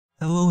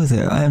Hello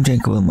there, I am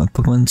GiantGrotle with my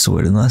Pokemon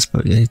Sword, and last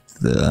part I hit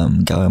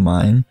the Gallery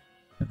Mine.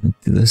 I went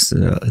through this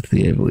I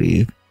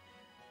believe.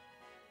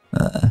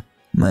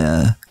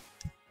 My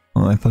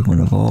one of my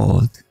Pokemon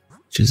evolved,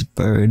 which is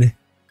Bird.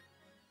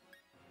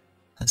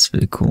 That's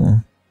pretty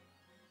cool.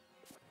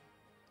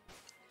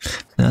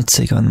 Now let's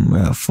take on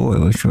Route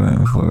 4, which we're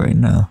on for right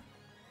now.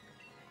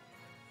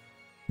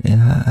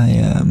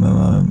 Yeah,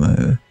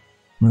 my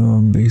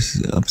mom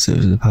base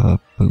upstairs at the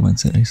pop-up Pokemon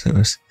Center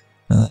service.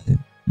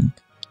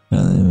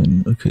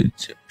 Okay,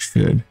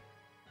 should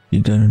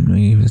you done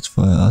maybe it's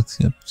for I'll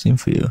same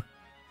for you.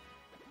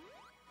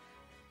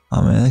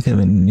 Oh man, that could have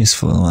been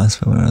useful in the last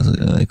part when I was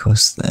like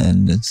close to the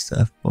end and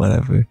stuff.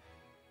 Whatever.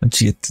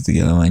 Once you get to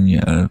the other one,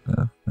 you're out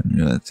of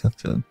that tough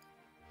job.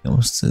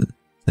 Almost to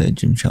the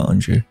gym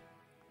challenger.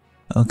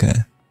 Okay.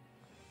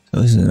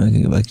 So this is I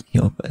can go back and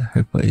heal up at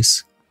her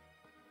place.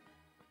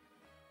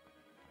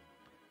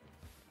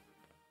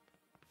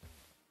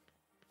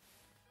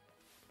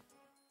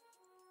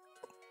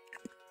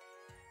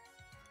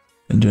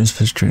 I'm doing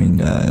fish training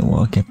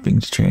while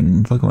camping to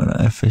train Pokemon.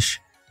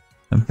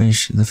 I'm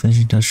finished. The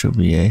finishing touch will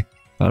be a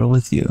battle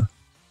with you.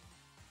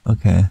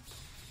 Okay.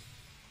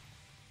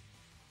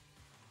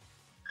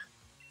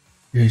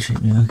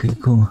 Okay,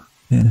 cool.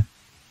 Yeah.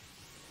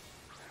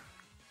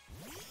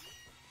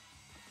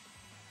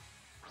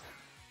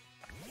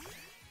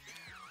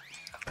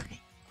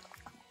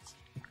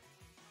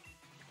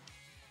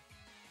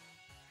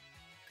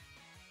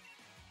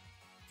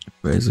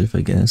 Razorleaf,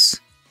 I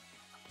guess.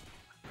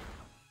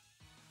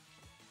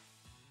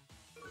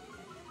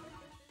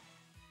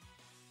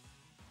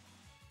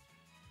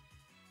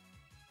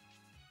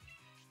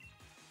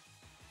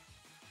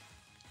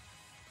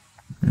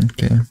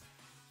 Okay.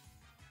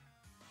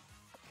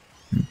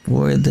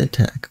 Avoid the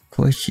attack. Of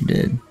course you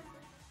did.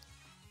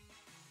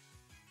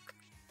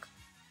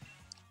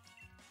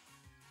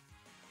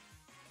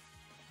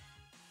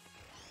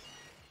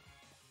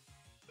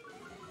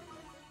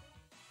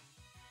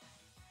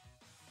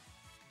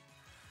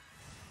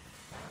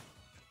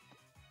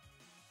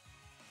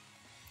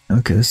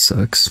 Okay, this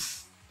sucks.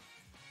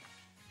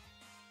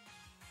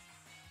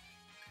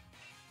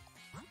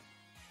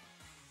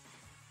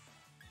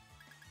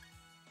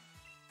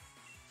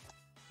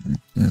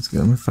 Let's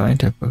go with fire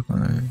type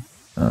Pokemon.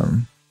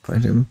 Fire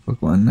type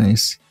Pokemon,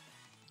 nice.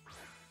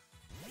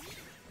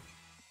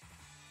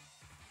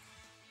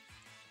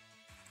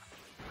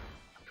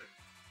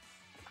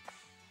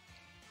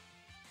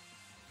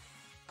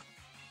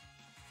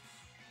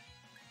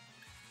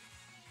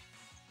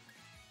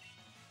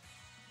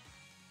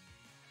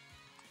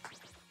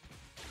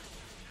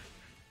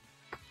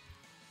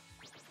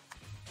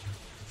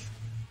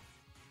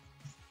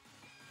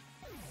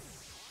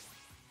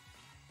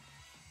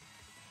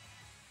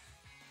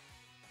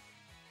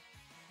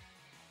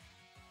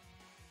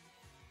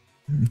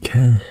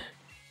 Okay.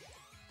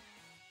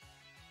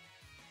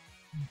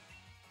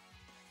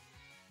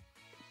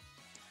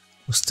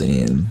 We'll stay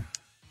in.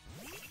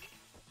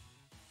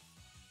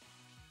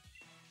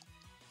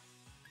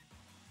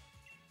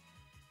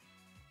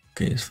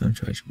 Okay, it's fun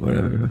charge.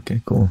 Whatever.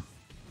 Okay, cool.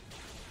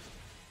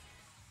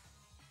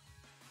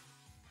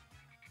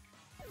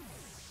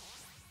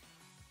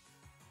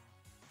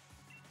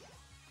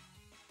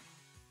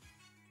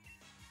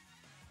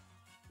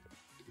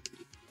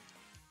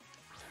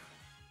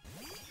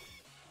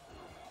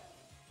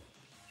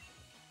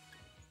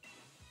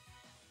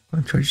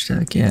 Fun charge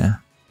attack, yeah.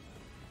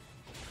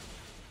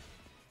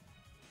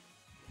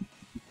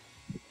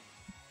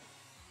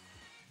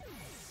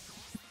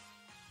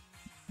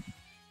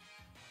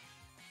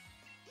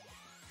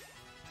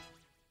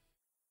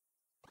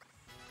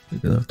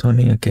 Pretty good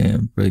Tony, okay,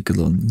 pretty good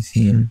little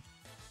team.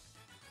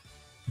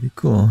 Pretty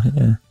cool,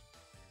 yeah.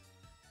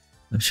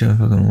 I'm sure if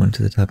I'm gonna win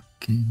to the top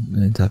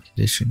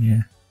condition,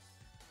 yeah.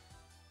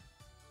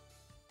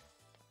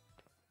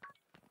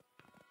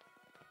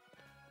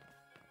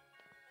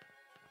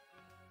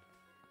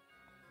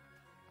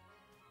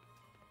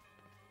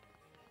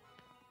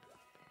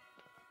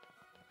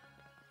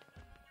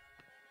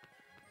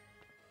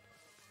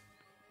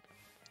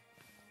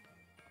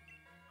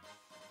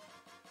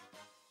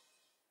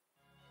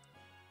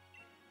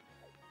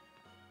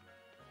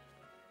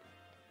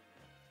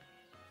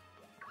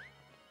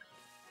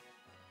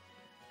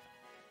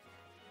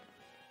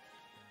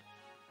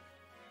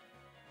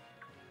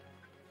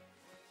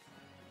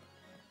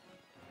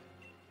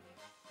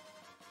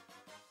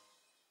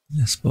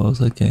 I suppose,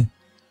 okay.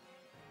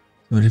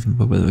 So a different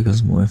Pokemon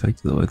becomes more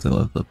effective with the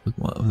level up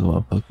Pokemon with a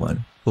wild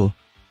Pokemon. Cool.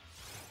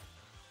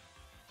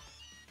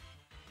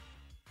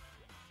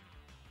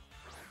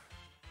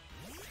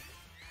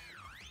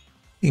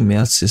 I think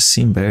Meowth's just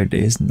seen better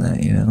days than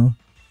that, you know?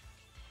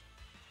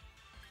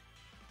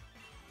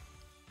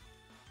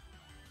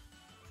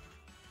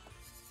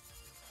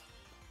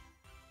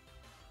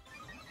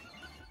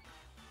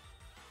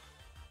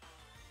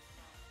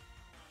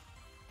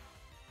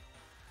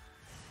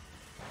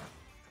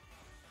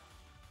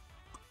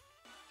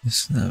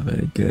 It's not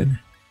very good.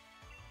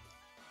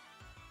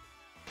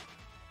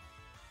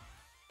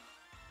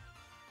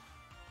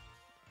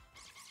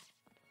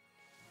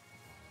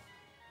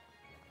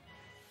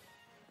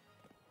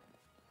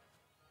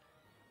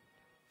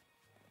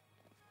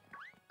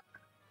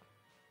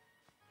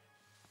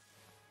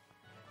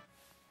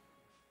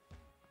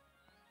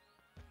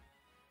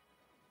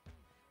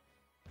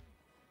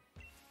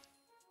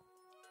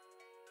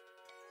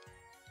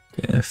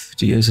 If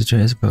you use a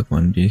trace of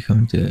Pokemon, do you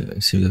come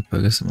to see the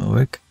progress of my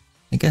work?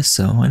 I guess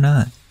so, why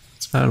not?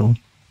 Let's battle.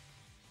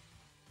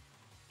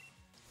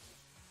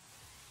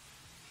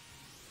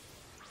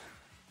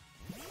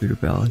 Computer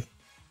ballad.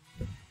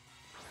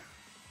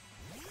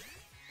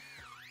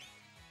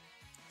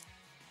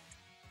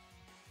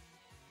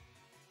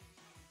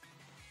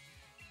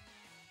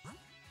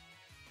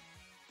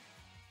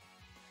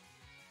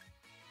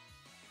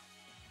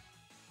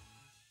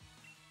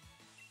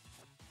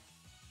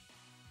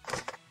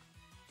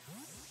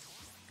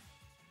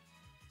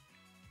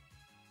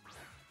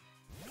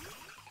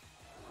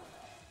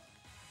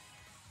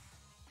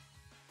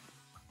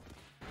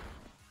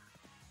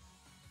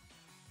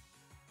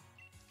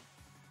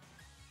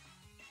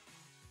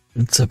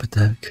 What's up,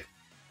 attack?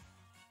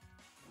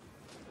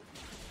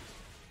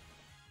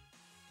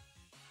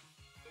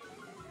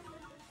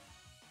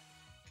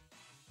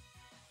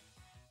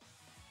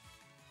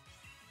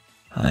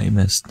 I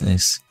missed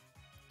this.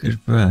 Good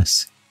for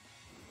us.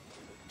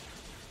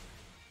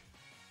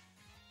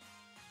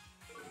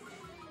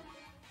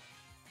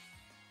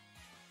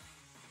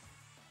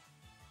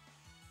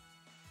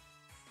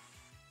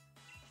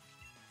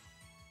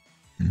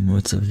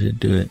 What's up, you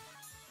do it?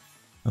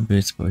 A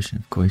base potion,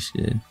 of course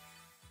you did.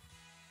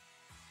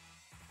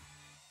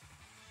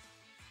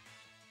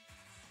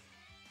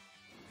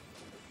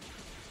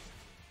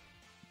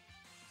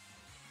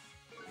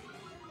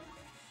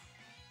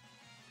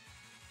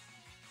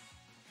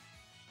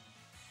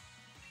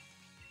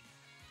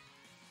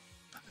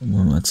 Come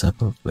on, what's up,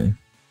 hopefully.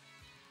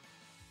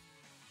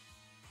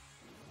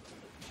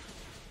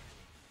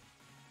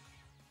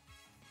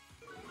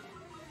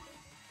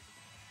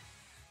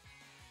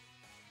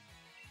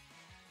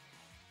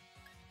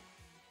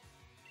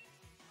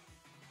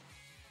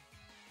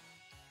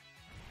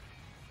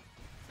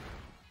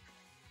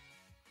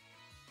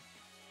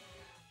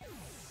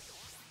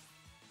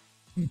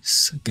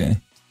 Yes, okay.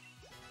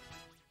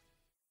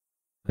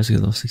 Let's get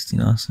level 16,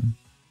 awesome.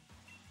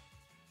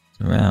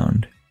 It's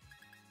around.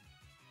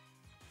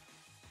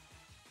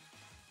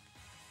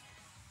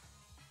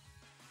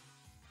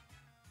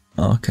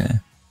 Okay.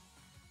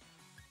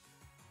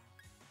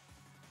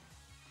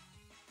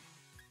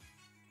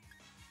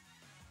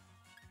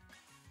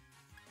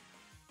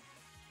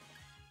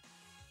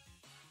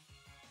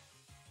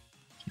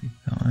 Keep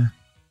going.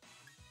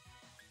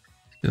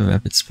 Do a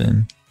rapid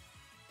spin.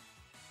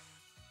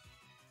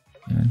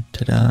 And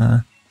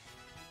ta-da!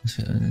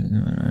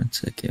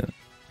 Check it out.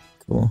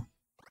 Cool.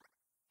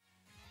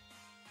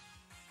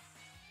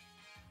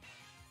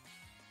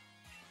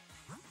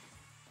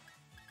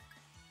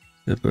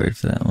 Good bird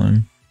for that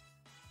one.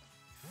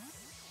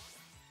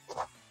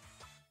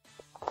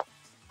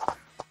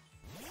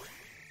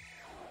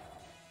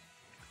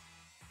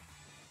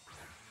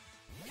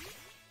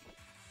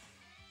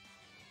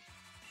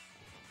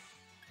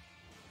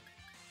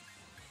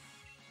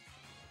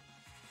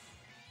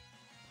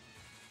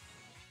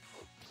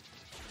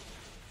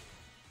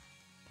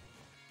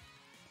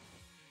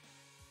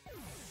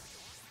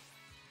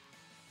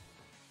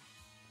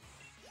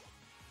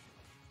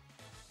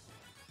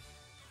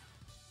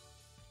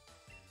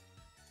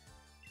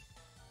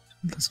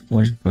 That's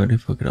much bird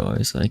if I could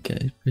always like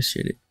it. I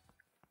appreciate it.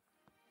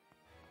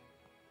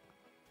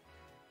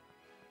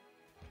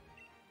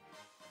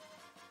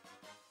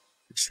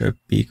 Sharp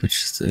beak,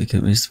 which is like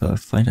at least about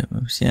 5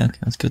 moves. Yeah, okay,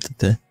 let's go to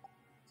the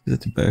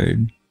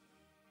bird.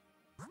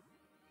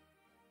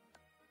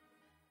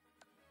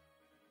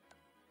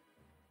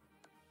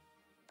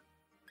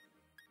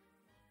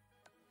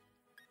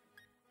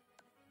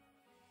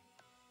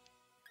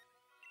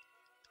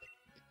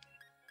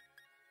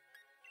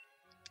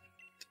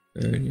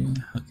 Bird, yeah.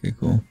 Okay,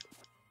 cool.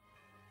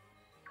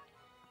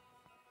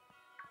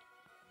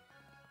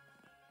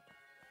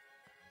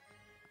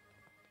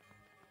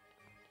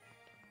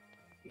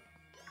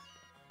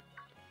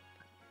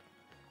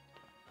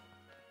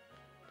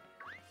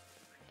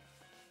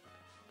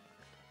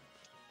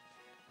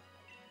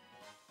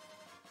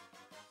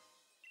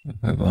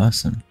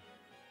 Awesome.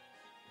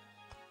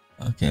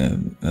 Okay,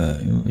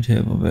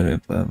 table better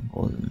if I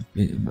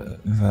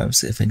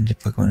need to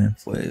Pokemon and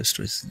play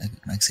destroys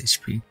max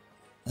HP.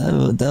 That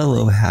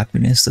little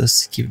happiness,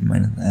 let's keep in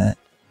mind of that.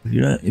 If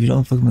you don't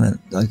have Pokemon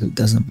that like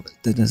doesn't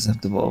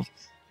have to evolve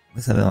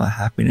with having a lot of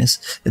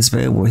happiness, it's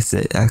very worth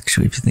it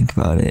actually if you think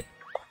about it.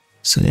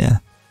 So yeah.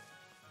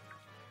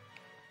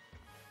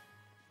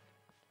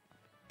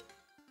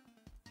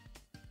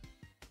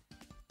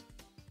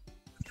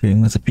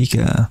 Feeding with a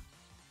Pika.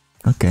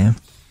 Okay.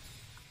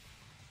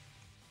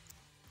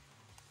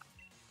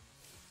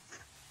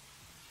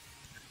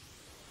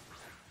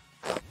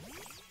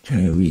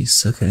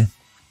 Reese, okay.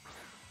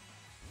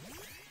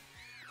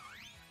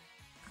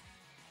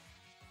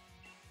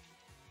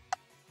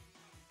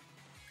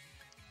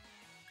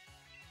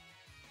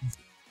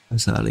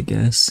 That's all I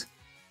guess.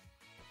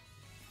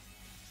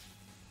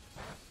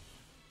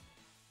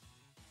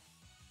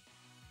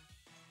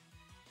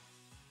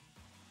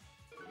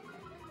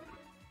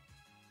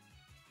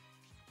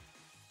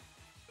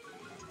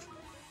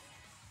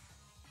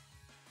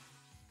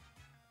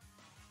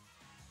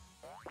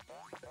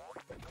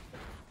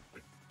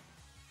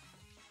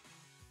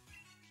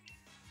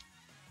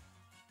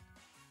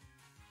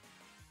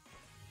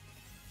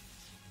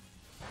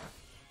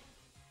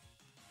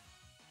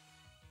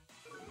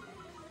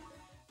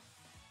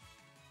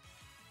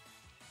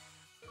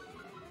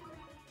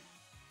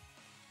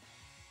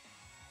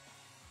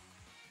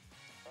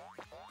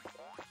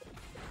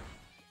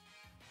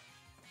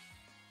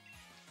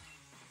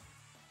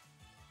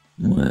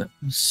 What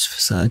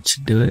facade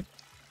should do it?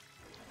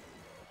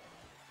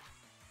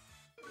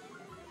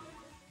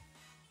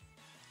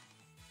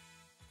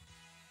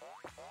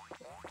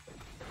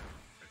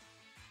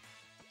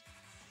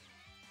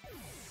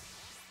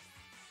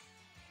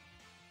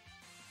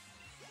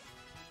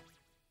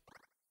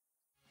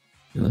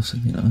 It was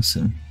something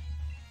awesome.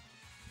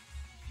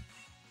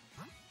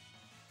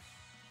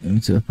 Let me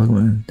do a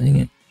Pokemon. Dang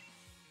it.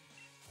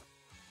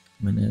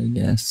 I'm gonna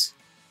guess.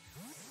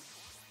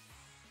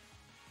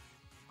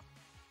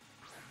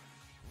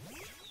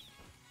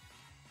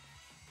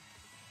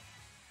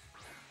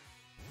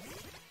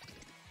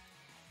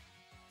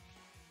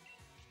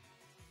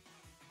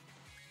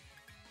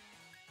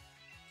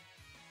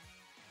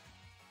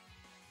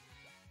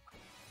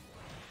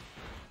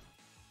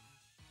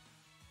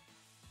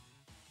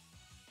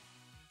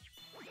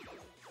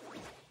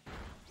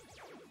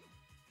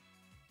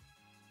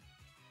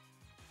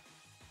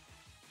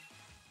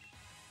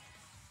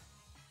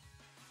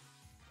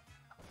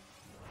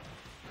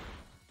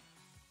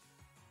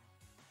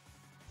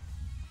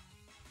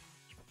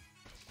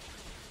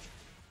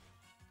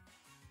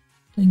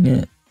 Dang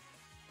it.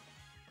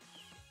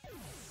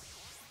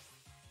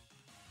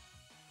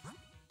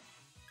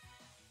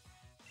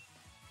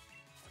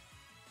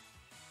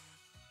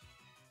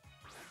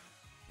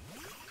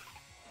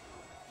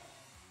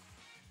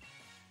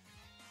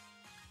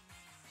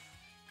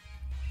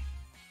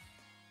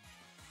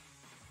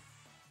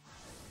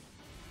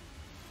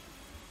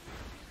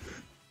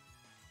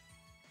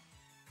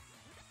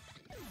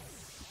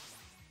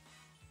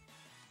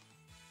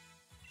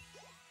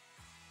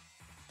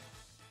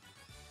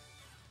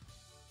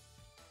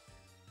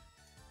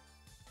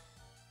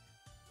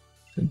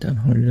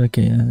 Downhearted,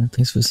 okay,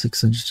 thanks for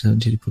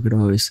 670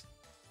 Pokédollars.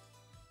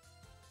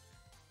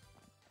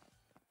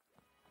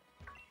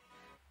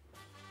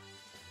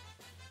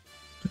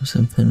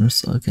 Some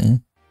Penrith, okay.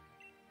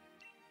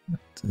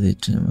 To the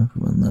gym,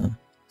 everyone now.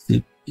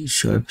 Sleep,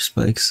 sharp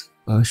spikes,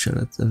 power shot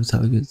at the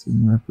targets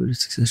in rapid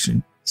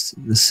succession.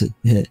 This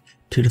hit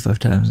 2 to 5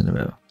 times in a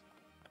row.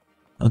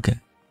 Okay.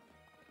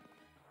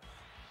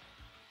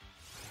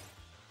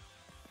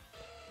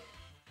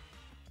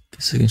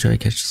 Guess I can try to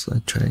catch this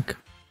electric.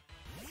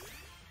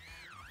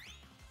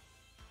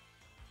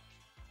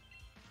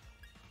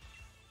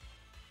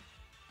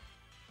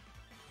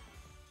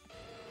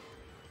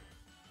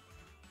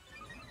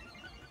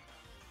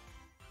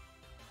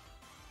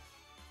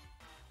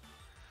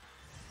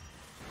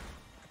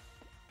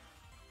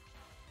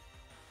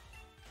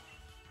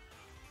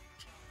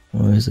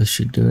 Or as I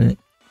should do it.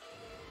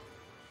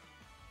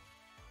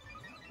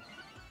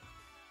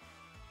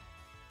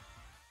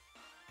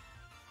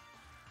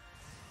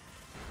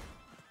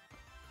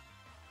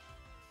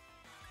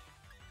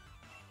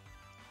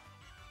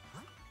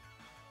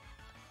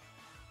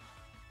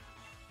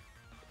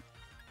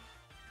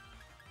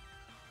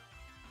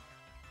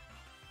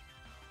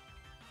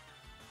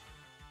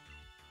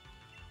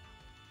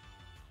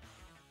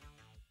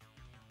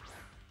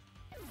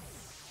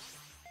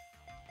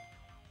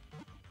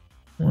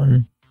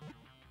 One,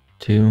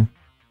 2,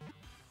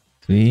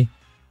 3.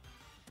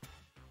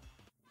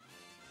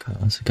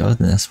 God, so God,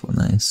 that's one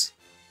nice.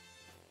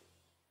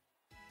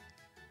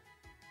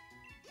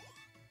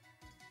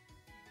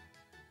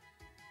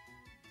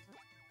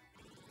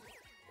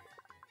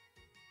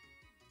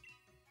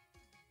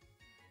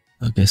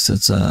 Okay, so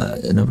it's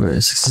number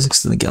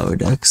 66 in the Gallery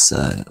Dex,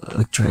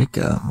 Electric,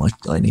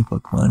 Lightning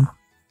Pokemon,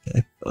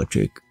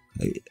 Electric,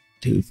 height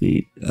 2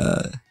 feet,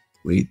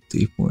 weight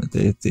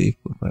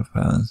 3.5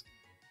 pounds,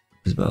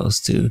 as well as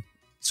 2.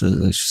 So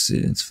electricity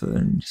is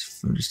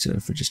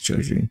for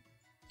discharging.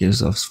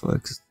 Gives off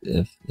sparks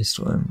if a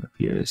storm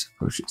approaches.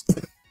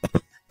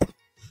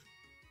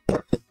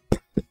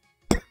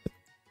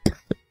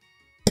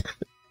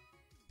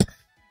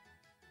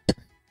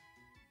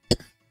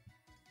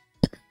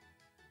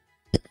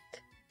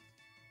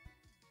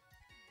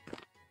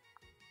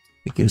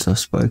 It gives off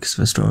sparks if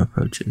a storm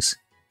approaches.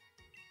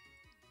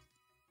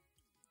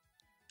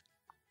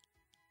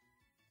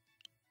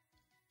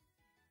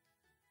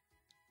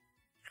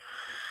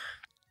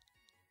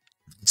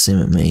 Same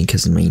at main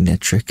because the main net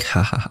trick.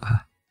 Ha ha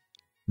ha.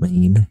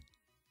 Main.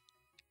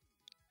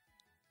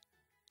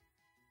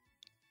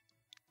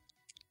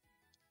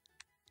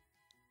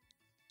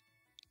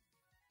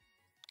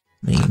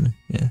 Main,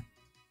 yeah.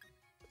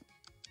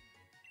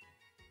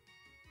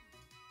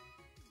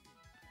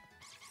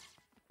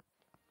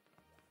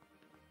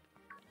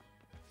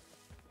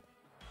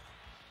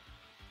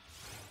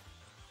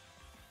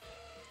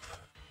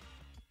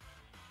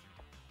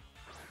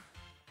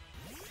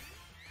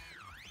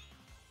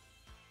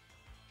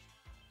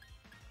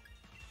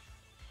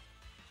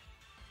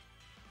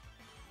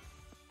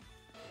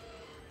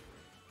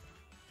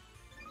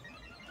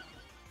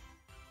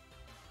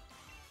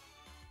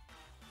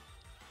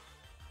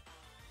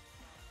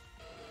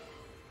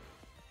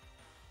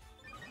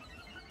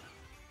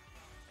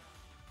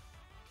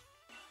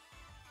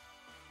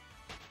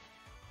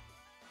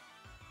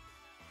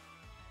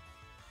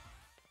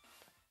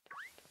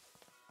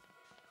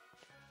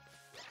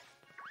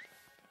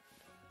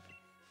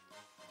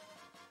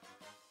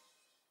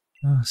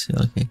 Oh, see,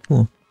 okay,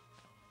 cool.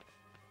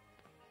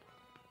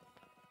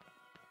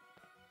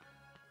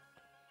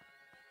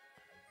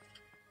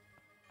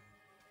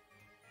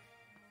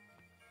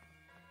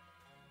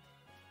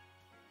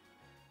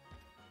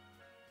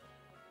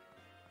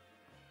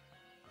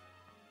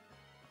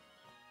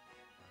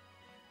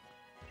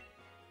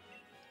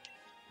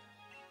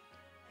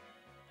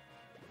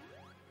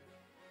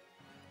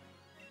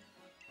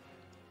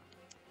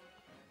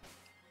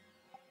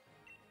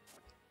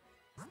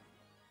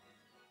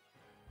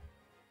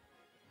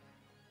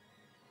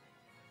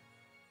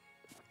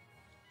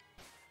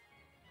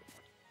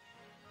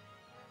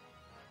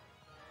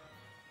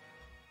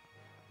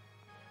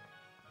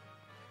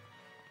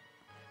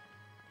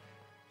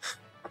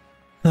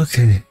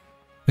 Okay,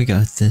 we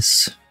got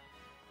this.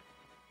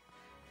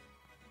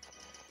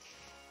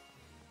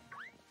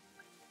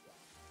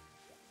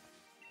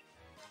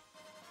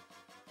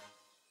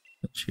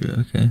 Sure,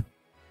 okay.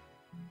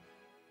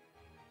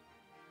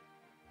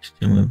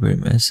 Still my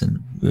brain mess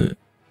and we're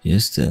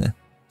just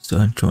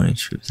still enjoying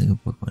choosing a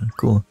Pokemon.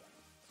 Cool.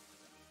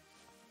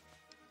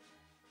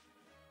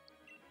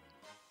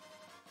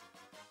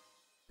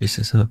 It's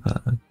a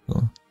superpower.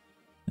 Cool.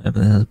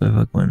 Everything else by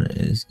Pokemon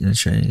is in a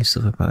training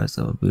superpowers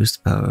that will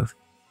boost the power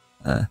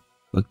of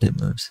bug type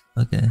moves.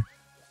 Okay.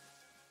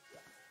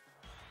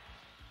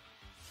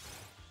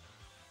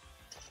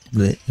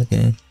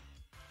 Okay.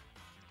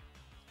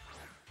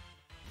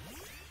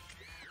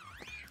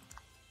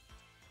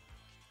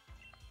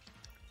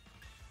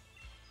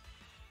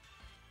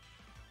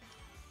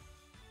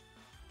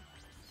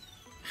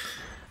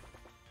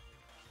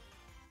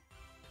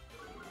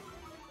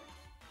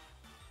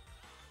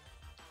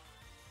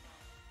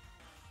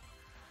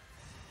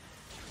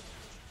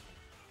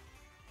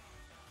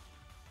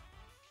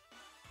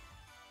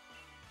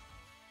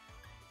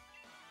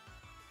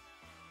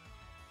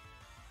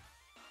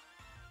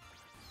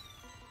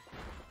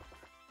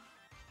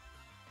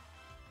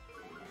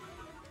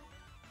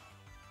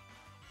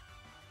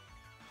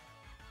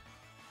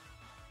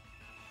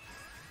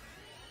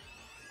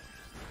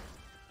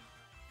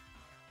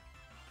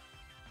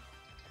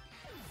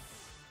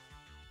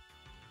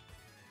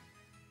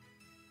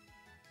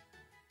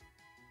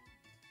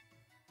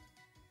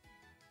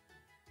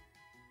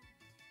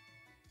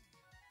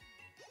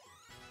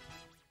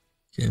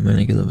 Okay,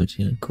 Manigula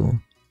Vegeta, cool.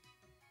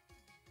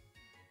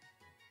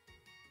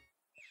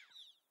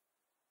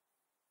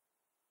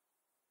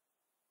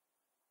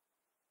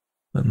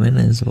 My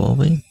mana is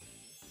evolving?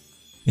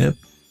 Yep.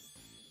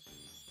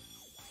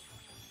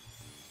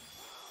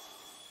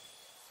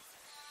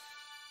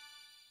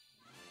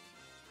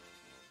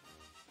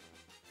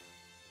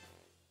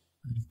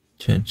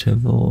 Change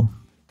evolve.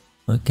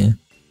 Okay.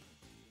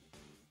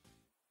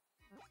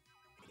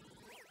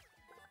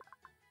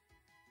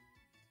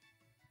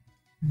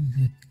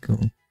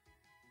 Cool.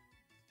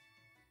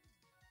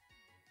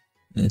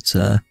 It's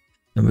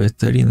number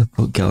 30 in the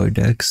Pokepower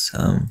Dex.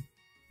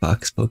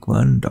 Fox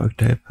Pokemon, Dark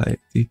type, height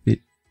 3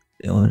 feet,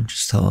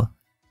 inches tall,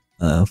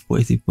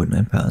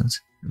 43.9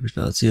 pounds.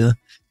 Versatile.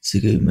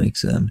 Suku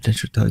makes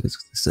potential targets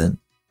with the scent.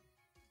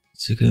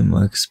 Suku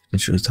marks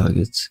potential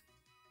targets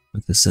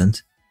with the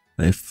scent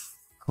by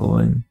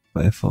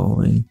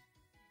following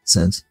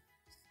scent.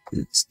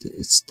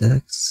 Its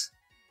dex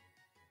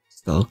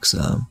stalks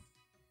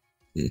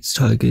its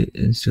target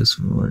is just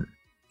from one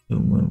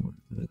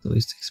the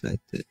least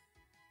expected.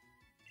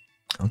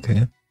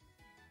 Okay.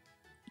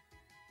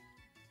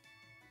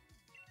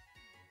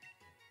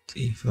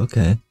 Thief,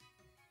 okay.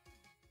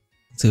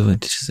 Let's see if I can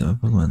teach my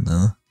Pokemon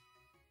though.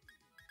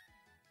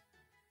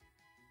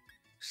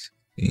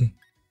 See.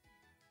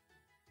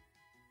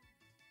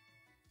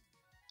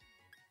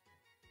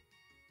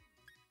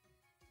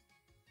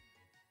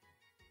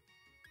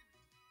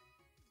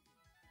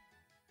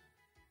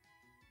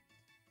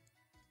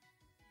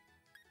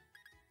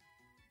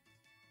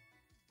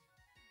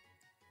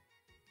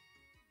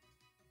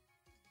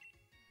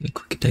 A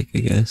quick attack, I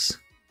guess.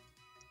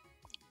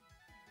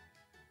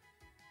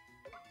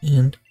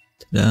 And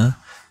ta-da!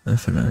 My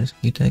phenomenal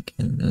quick attack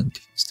and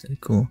defense attack.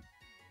 Cool.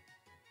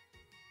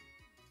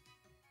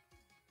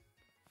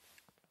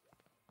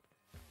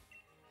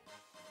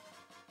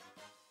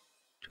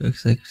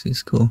 Tricks accuracy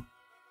is cool.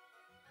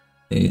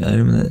 A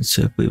item that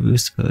sharply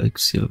boosts power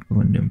accuracy of a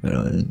Pokemon in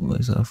battle and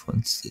wears off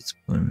once its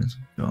opponent is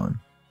withdrawn.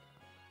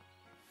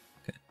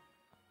 Okay.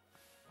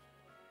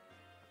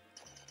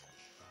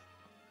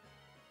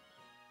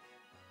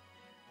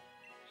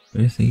 Where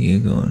do you think you're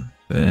going?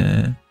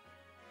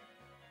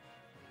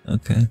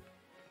 Okay.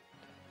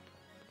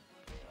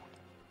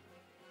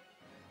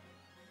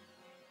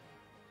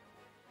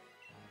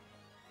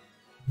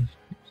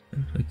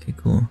 Okay,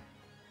 cool.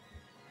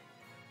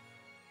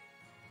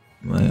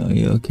 Are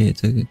you okay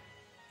to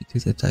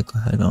take the tackle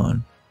head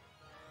on?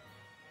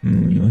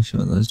 You want to show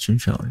those gym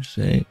challenges,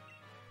 right?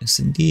 Yes,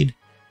 indeed.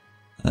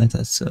 I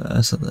thought so.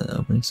 I saw the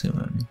opening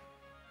ceremony.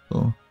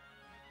 Cool.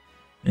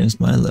 There's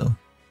Milo.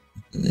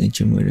 The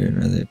gym leader and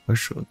another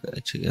partial guy.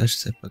 I should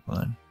say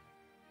Pokemon.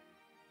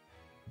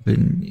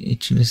 been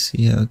itching to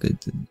see how good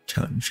the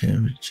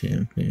champion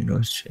or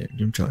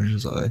gym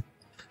challenges are.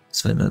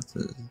 Let's find out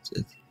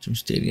the gym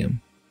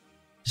stadium.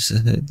 Just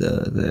ahead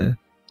there.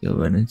 You'll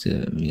run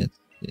into me at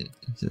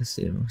the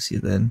stadium. See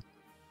you then.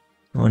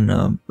 Oh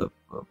no, but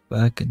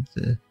back into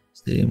the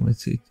stadium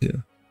with you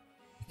too.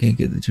 I can't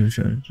get the gym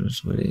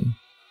challenges waiting.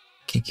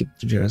 Can't keep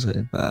the jars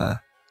waiting. Bye.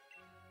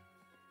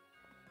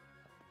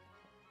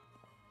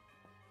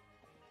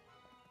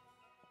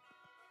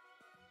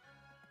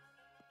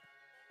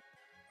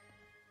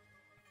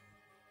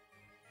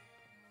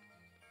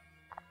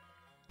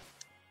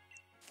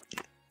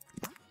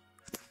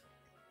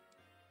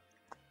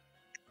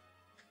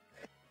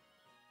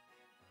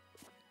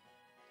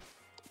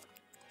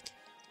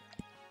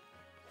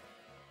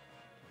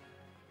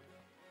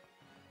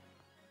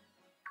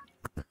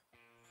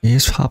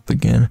 Here's Hop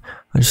again.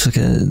 I just look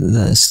at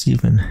that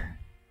Steven.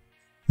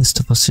 This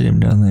double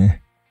stadium down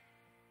there.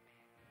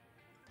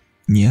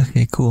 Yeah,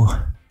 okay, cool.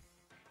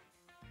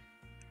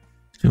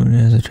 Doing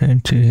as I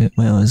tried to hit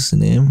my own the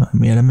name. I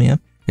made a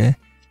map, okay.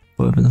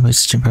 But when the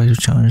place gym practice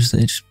challenge,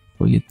 they just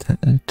before you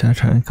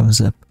time comes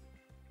up.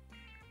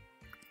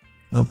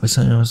 Oh, but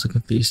someone was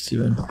looking for you,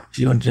 Steven.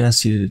 She wanted to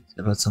ask you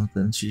about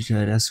something. She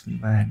tried asking me,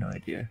 but I had no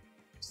idea.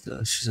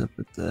 So she's up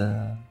at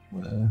the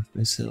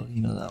Race Hill,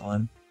 you know that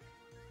one.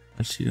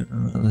 But you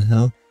don't know the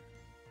hill?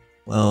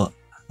 Well,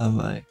 have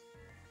I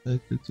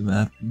looked at the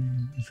map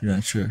if you're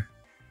not sure?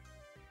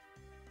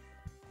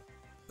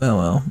 Oh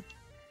well.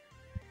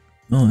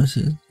 Oh, this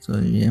is so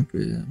yeah,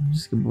 I'm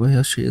just a good boy,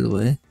 I'll show you the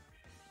way.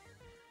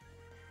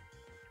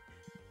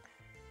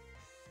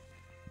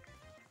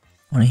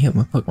 I wanna hit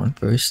my Pokemon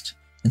first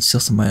and steal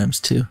some items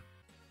too.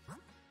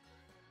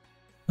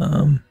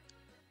 50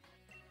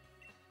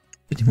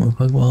 more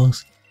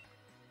Pokeballs.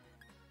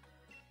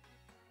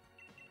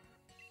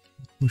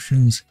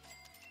 Potions.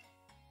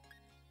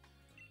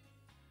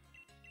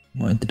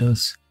 More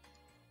antidotes.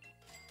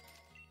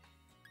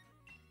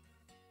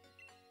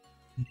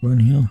 Burn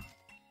heal.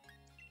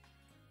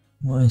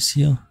 More ice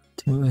heal.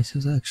 2 more ice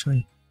heals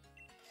actually.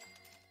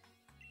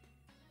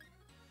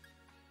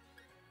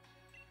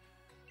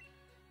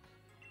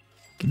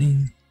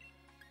 Getting.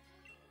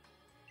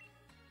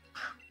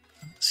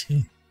 Let's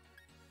see.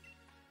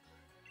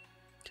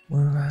 2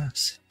 more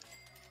rats.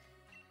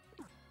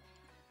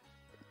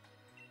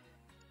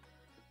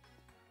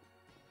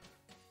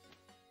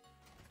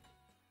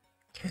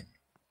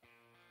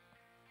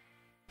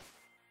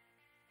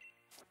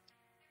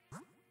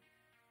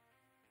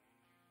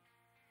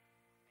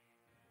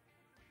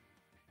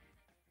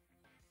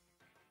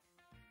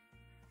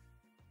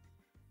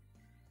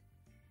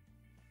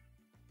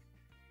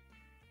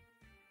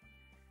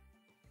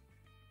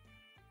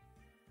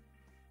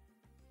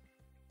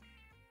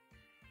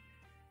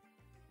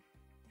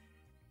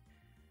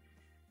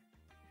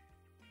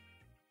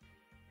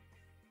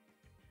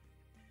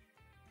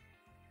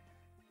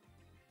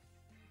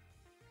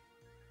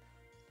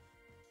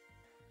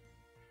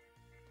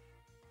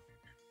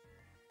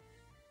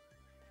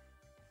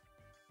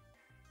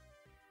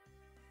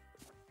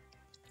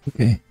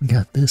 Okay, we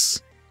got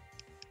this.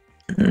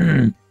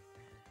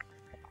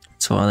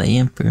 So all the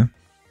Emperor.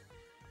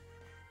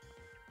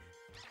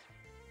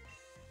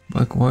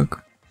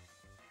 Work.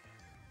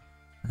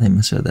 I think I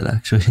misread that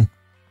actually.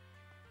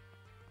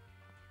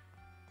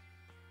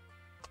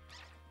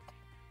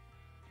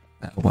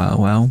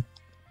 Wow.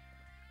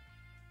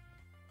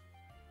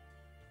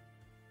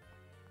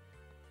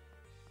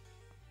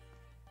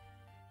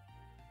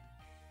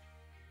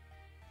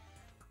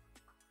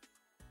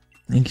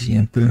 Thanks,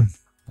 Emperor.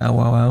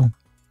 Wow.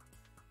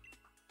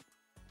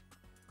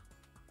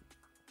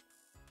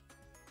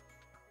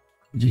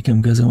 Did you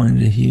come because I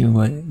wanted to hear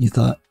what you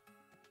thought?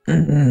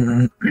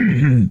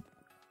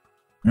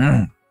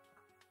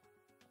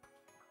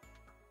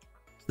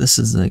 This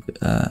is like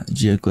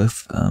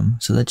geoglyph.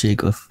 So that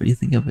geoglyph, what do you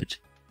think of it?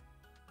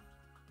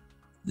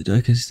 The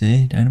darkest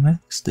day,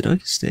 Dynamax? The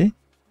darkest day?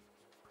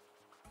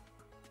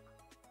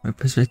 My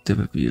perspective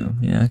of you.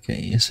 Yeah,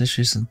 okay.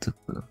 Especially since the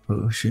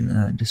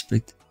potion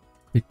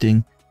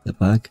depicting the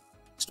black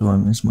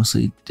storm has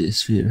mostly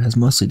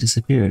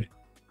disappeared.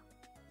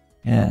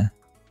 Yeah.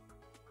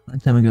 A long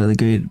time ago, the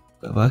great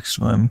black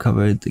storm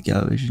covered the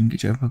galaxy and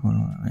get your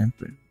Pokemon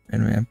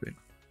rampant.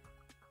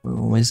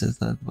 What is it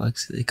that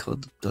box they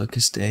called the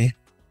darkest day?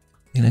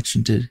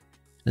 Connection to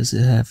does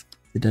it have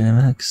the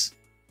Dynamax?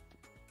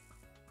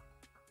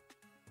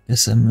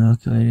 Guess I'm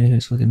okay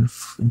who's looking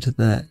into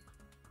that.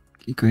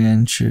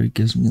 Grand sure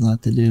gives me a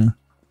lot to do.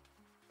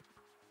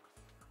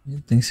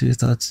 Thanks for your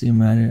thoughts, do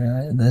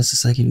matter. That's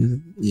just like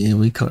yeah,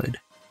 we card.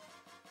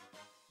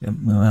 Yep,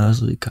 my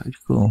was we card.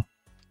 Cool.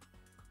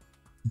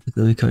 Put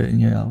the we card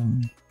in your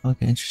album.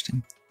 Okay,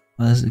 interesting.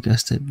 Well, that's a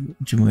ghost type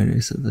generator,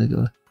 so they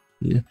go.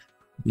 Yeah,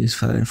 use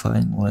fire and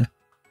flying more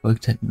bug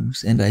type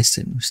moves and ice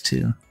type moves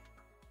too.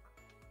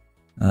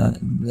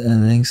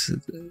 Thanks.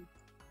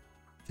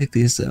 Take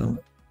these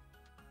out.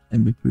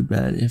 It'd be pretty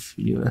bad if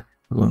you were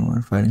going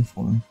on fighting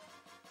for them.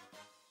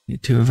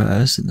 Get 2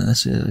 revives, and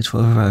that's like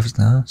 12 revives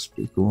now. It's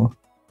pretty cool.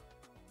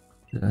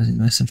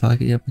 Nice and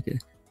pocket. Yep, okay.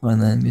 Come on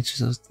then, get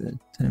yourself the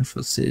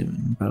 10-foot save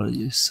and battle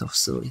yourself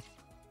silly.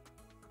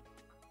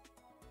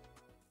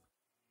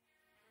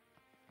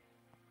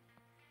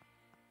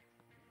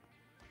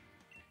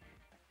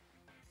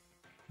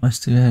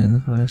 Must do that in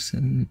the forest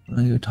and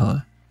when you're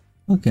taller.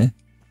 Okay.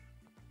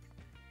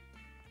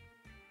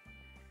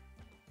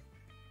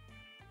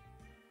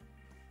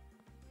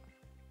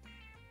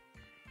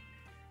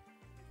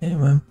 Yeah,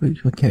 my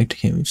character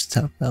can't reach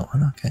the top of that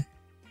one, okay.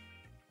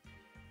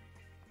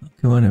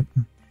 Okay, whatever.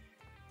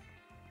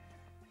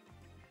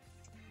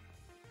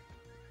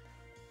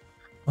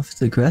 Off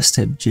the grass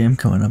type gym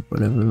coming up,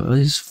 whatever. At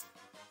least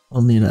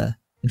only the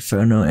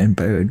Inferno and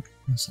Bird,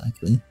 most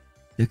likely.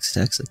 Fix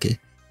text, okay.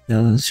 Yeah,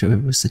 let's show you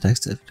what's the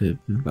text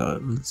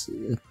about. Let's see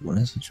if one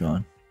is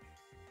withdrawn.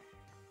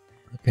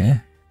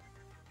 Okay.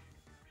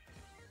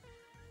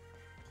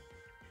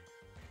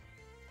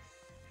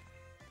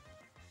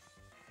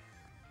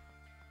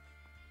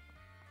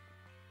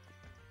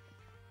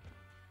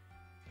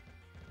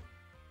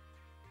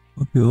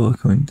 What people are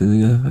coming to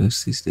the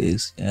office these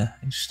days. Yeah,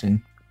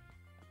 interesting.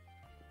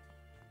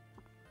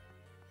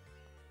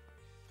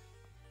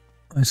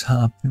 Nice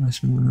hop, pretty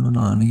much moving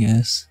on, I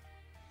guess.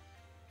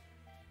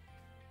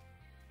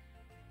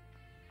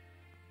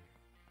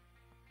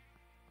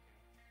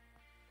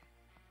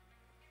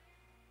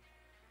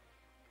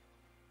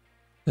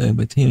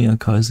 But teaming on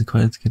cars is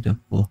quite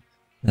difficult,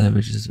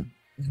 which is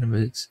in a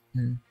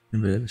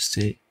bit of a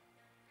state.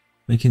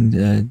 Making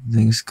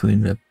things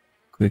cleaned up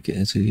quick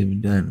as we can be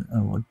done.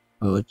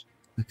 What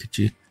could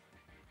you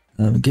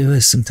give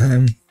us some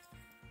time?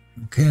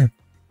 Okay.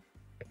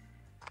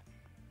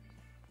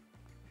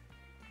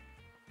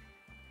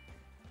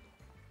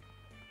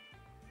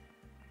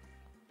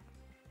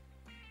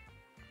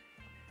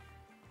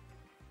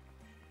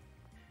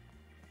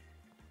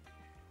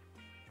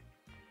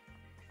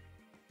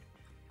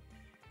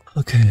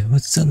 Okay,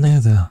 what's down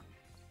there though?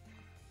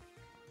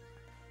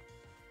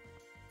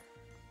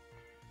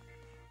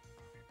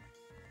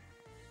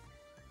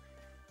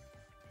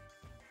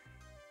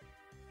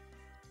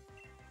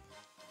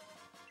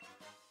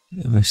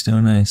 Yeah, they're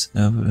still nice.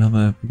 How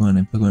about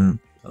Pokemon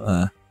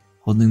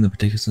holding the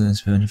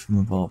particulars prevention from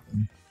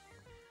evolving?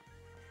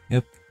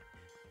 Yep.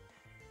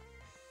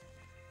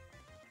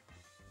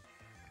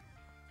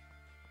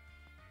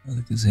 I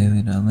think there's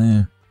anything down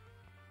there.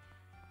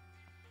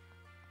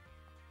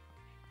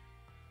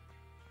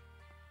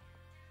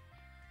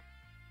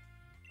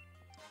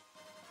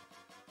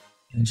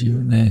 And you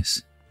were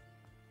nice.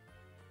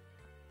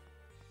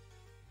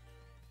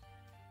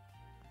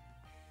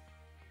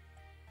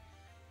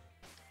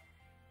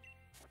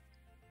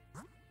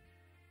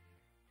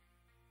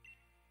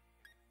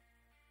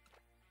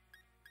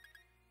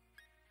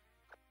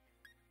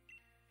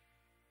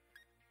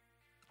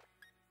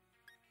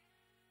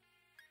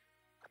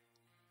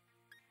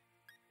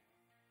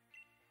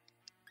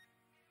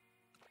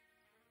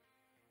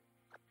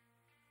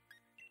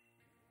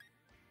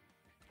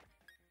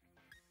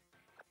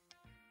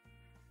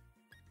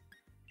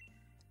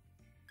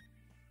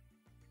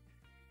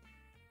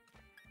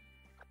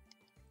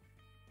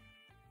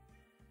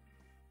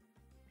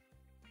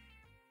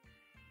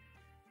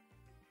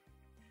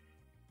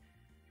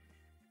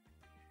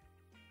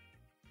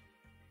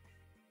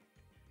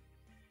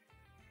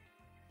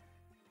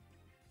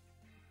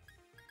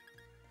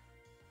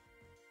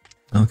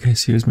 Okay,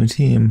 so here's my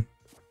team.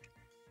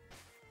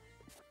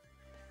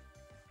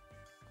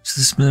 So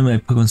this is my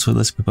Pokemon Sword.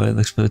 Let's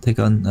take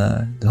on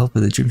the help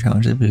of the gym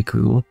challenge. That'd be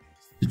cool.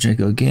 The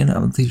Draco again. I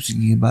don't think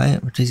you can buy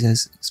it. We'll take you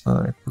guys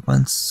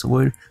Pokemon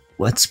Sword.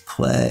 Let's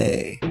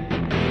play.